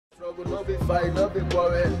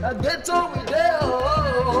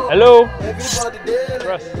Hello?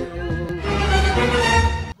 Bros.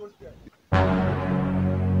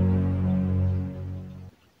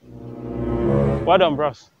 Well done,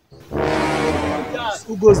 bros.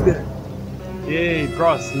 Who goes there? Hey,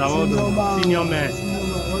 bros. Now, senior man.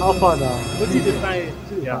 How far now? What did you find?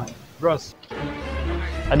 Yeah, bros.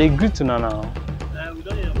 Are they good to now? We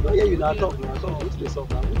don't hear you now. Talk. What's the song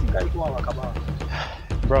now? What you guys go on about?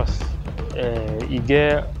 Bros, you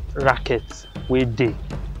get rackets with day.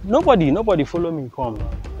 Nobody follow me come.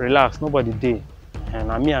 Relax, nobody day.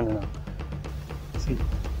 And I'm here now. See,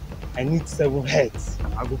 I need 7 heads.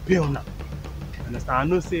 I go pay on now. Understand? I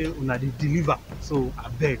know say una dey deliver, so I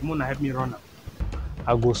beg, Mona help me run now.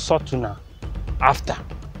 I go sort now after.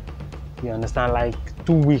 You understand? Like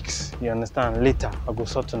 2 weeks. You understand? Later, I go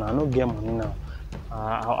sort now. I no get money now.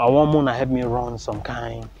 I want Mona help me run some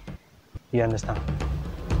kind. You understand?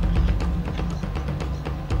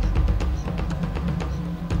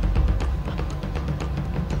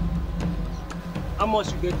 How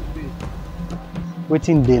much you get to pay?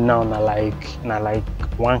 Waiting day now na like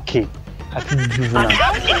 1K. I think give now.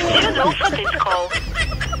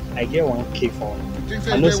 I get 1K for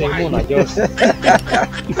I know say Mona just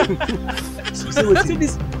say waiting.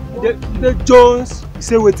 This the Jones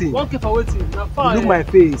say waiting. 1K for waiting. Now far. Look my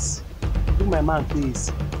face. Look my man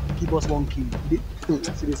face. Give us 1K.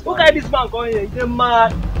 Look at this man going here. He's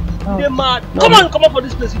mad. He's mad. No. Come on for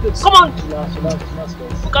this place. Come on.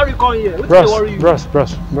 Who carry come here? What do worry you? Bros.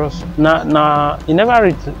 Nah, you never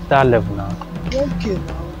reach that level now. 1K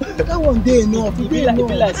now. That one day enough. It be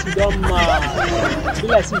like she don't mad. It be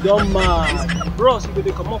like she don't mad. Bros, you go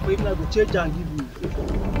dey come up for him now go change and give you.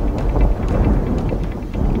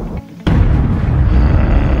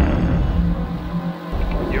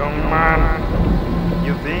 Young man,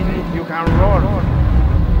 you think you can run?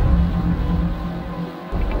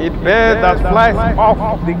 A bird that flies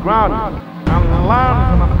off the ground and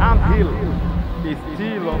lands on an anthill is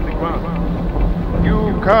still on the ground. You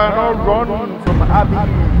cannot run from Abbey.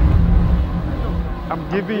 I'm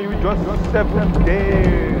giving you just 7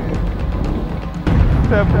 days.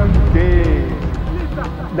 7 days.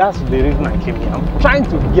 That's the reason I came here. I'm trying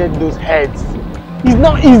to get those heads. It's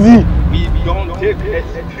not easy. We don't take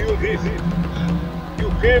excuses. You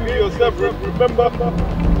came here yourself, remember?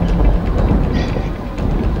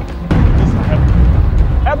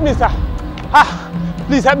 Help me, sir.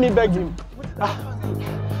 Please help me beg him.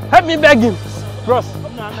 Help me beg him. Bros.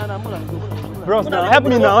 Bros, now help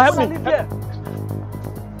me now. Help me.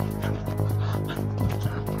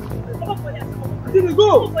 They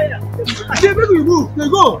go. I said, make we move. They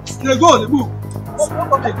go. They move.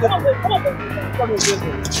 Come on.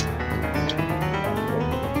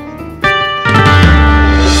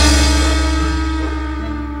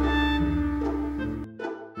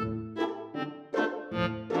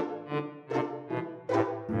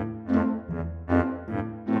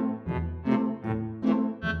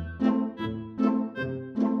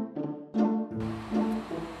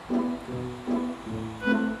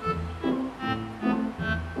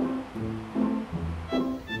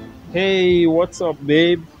 Hey, what's up,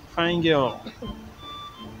 babe? Fine girl.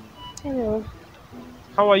 Hello.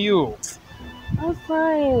 How are you? I'm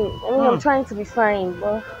fine. I'm trying to be fine,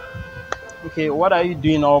 but... Okay, what are you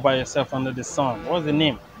doing all by yourself under the sun? What's the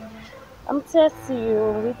name? I'm texting you.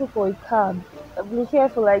 I'm waiting for a cab. I've been here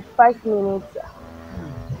for like 5 minutes.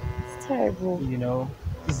 It's terrible. You know,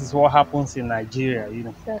 this is what happens in Nigeria, you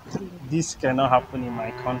know. Exactly. This cannot happen in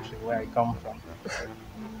my country where I come from.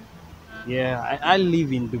 Yeah, I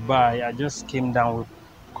live in Dubai. I just came down with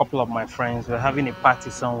a couple of my friends. We're having a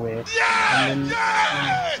party somewhere. And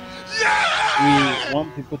then we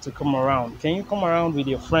want people to come around. Can you come around with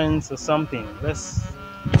your friends or something? Let's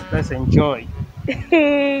enjoy.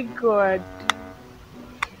 Hey, God.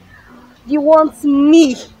 You want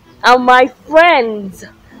me and my friends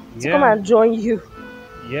to come and join you?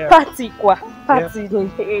 Yeah. Party, party. Yeah.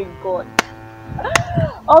 Hey, God.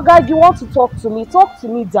 Oh, God, you want to talk to me? Talk to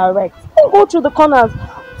me direct. Don't go through the corners.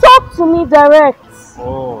 Talk to me direct.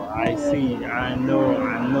 Oh, I see. I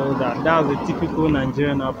know that. That's a typical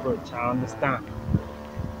Nigerian approach. I understand.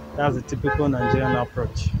 That's a typical Nigerian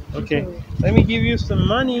approach. Okay, let me give you some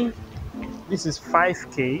money. This is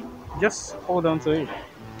 5K. Just hold on to it.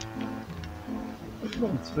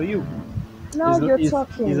 It's for you. Now you're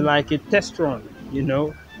talking. It's like a test run, you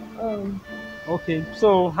know. Okay,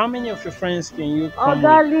 so how many of your friends can you come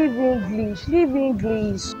Oga, leave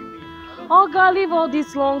English. Oga, leave all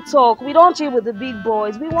this long talk. We don't chill with the big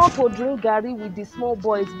boys. We want to drink garri with the small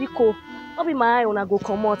boys. Biko, I'll be my eye when I go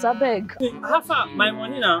come out, I beg. How far? My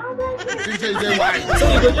money now? So you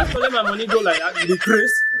go just collect my money, go like that, you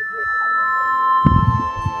Chris?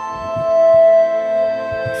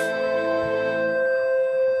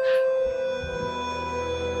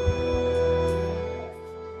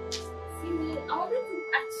 Timi, I wanted to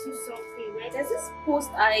ask you something, right? There's this post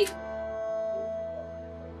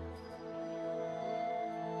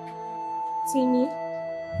Timi.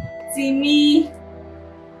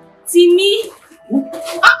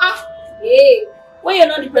 Hey, when you're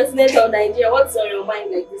not the president of Nigeria, what's on your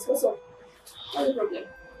mind like this? What's up? What's the problem?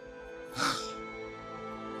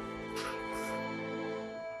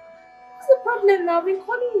 What's the problem now? I've been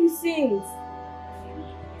calling you since.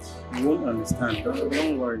 You won't understand.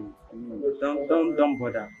 Don't worry. Don't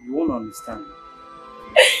bother. You won't understand.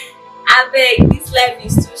 I beg, this life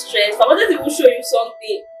is too stressful. I wanted to even show you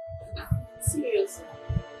something. Serious.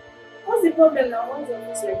 What's the problem now? Why is your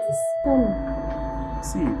face like this?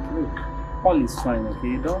 See, look, all is fine,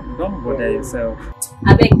 okay? Don't bother yourself.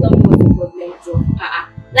 I beg, tell me what's the problem, Joe.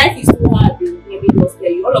 Life is too hard, baby. Let me just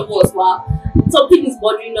tell you. All of us, wow. Something is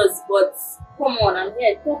bothering us, but come on, I'm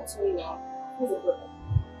here. Talk to me now. What's the problem?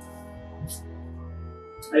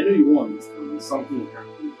 I know you won't understand. It's something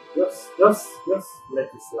happening. Just let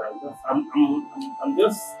it slide. I'm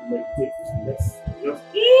just meditating.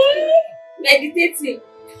 Meditating.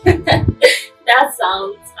 That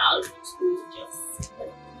sounds just.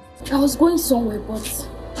 I was going somewhere, but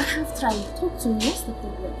I have time. Talk to me. What's the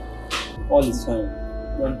problem? All is fine.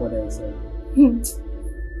 Don't bother yourself.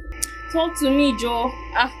 Talk to me, Joe.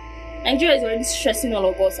 Nigeria is already stressing all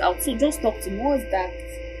of us out, so just talk to me. What's that?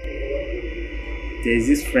 There's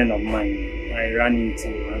this friend of mine I ran into,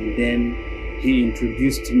 and then he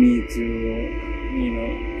introduced me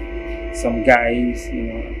to, some guys,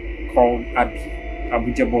 called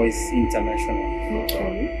Abuja Boys International.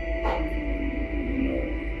 Okay.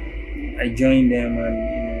 I joined them, and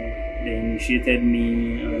they initiated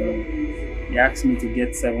me, and they asked me to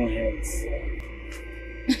get 7 heads.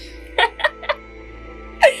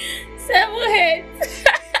 7 heads?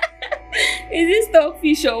 Is this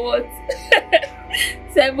stockfish or what?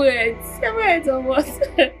 7 heads. 7 heads or what?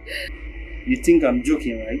 You think I'm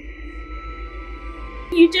joking, right?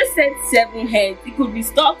 You just said 7 heads. It could be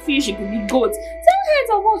stockfish, it could be goats. 7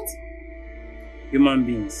 heads or what? Human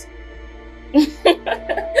beings.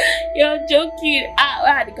 You're joking.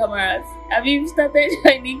 Where are the cameras? Have you started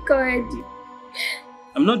joining comedy?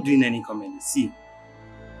 I'm not doing any comedy. See,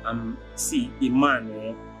 a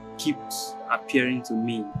man keeps appearing to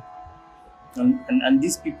me. And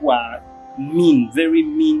these people are mean, very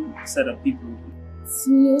mean set of people.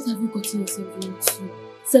 Timi, what have you gotten yourself into?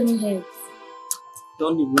 7 heads.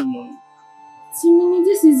 Don't even know. Timi,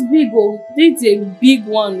 this is big, oh. This is a big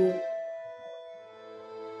one, oh.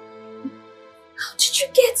 How did you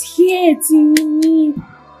get here, Timi?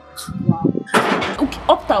 Wow. Okay,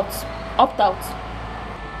 opt out.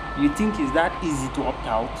 You think it's that easy to opt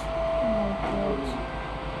out? Oh my God.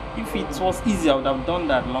 If it was easy, I would have done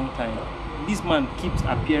that long time. This man keeps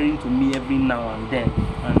appearing to me every now and then,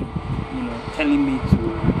 and telling me to.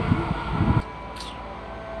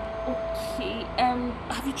 Okay,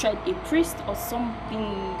 have you tried a priest or something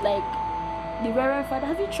like the Reverend Father?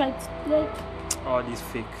 Have you tried like all these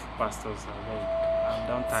fake pastors? I'm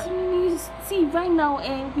done tired. See, right now,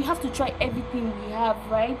 we have to try everything we have,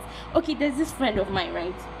 right? Okay, there's this friend of mine,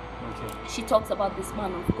 right? Okay. She talks about this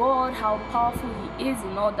man of God, how powerful he is,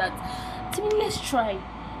 and all that. Timi, let's try.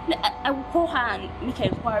 I will call her and make an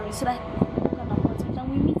inquiry so that we can appointment and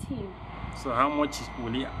we meet him. So how much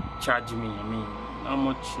will he charge me? I mean, how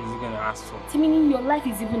much is he going to ask for? Timi, your life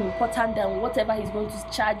is even important than whatever he's going to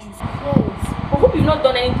charge you. Yes. I hope you've not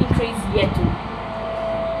done anything crazy yet, too.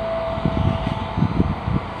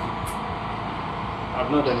 I've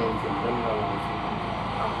not done anything. Let me know.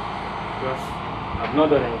 I've not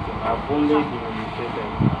done anything. I've only been initiated.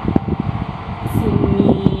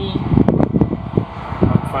 Timi.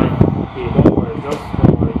 Fine. Okay, don't worry. Just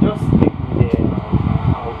take me there.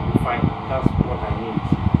 I'll be fine. That's what I need.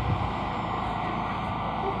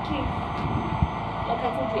 Okay. Like I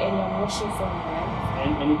told you earlier, I'm washing something,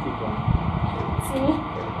 right? Anything for me. See?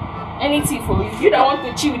 Anything for you. You don't want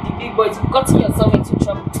to chill with the big boys. You've gotten yourself into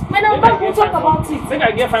trouble. When I'm back, we'll talk about it. Think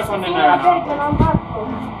I get 500 naira. I'm back.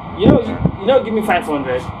 You know, give me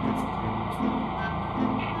 500.